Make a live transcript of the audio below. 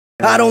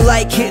I don't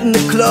like hitting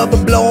the club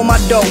or blowing my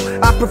dough.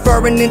 I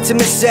prefer an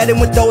intimate setting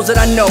with those that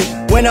I know.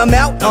 When I'm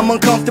out, I'm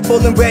uncomfortable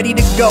and ready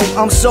to go.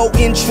 I'm so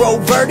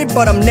introverted,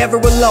 but I'm never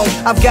alone.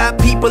 I've got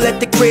people at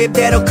the crib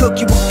that'll cook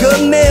you a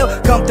good meal.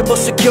 Comfortable,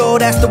 secure,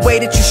 that's the way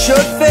that you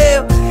should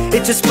feel.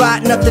 It's a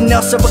spot nothing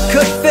else ever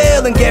could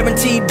fill, and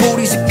guaranteed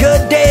booty's a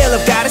good deal.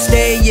 I've gotta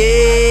stay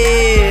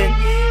in,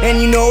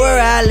 and you know where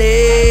I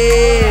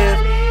live.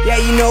 Yeah,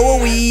 you know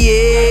where we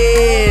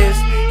is.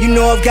 You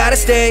know I've gotta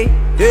stay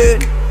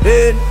in.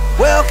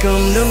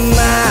 Welcome to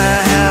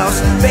my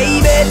house,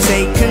 baby,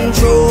 take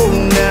control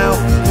now.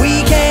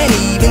 We can't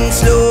even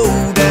slow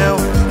down,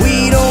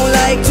 we don't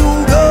like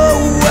to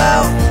go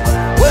out.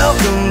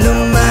 Welcome to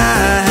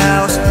my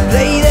house,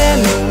 play that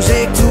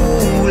music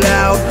too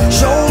loud.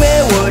 Show me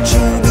what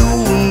you do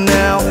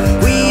now,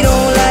 we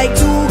don't like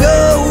to go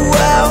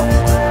out.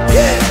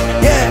 Yeah,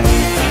 yeah.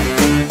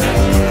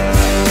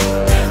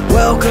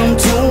 Welcome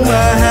to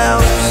my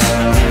house.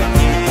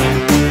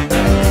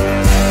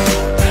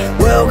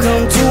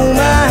 Welcome to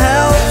my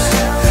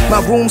house.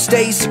 My room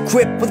stays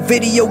equipped with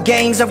video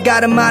games. I've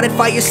got a modded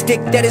fire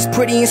stick that is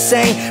pretty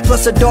insane.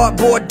 Plus a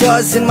dartboard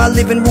does in my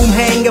living room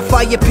hang. A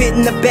fire pit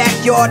in the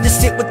backyard to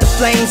sit with the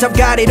flames. I've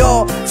got it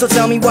all, so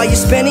tell me why you're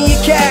spending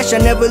your cash. I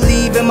never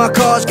leave and my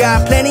car's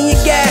got plenty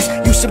of gas.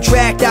 You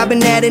subtract, I've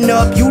been adding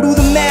up, you do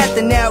the math,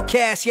 and now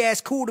cash, yeah,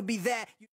 it's cool to be that.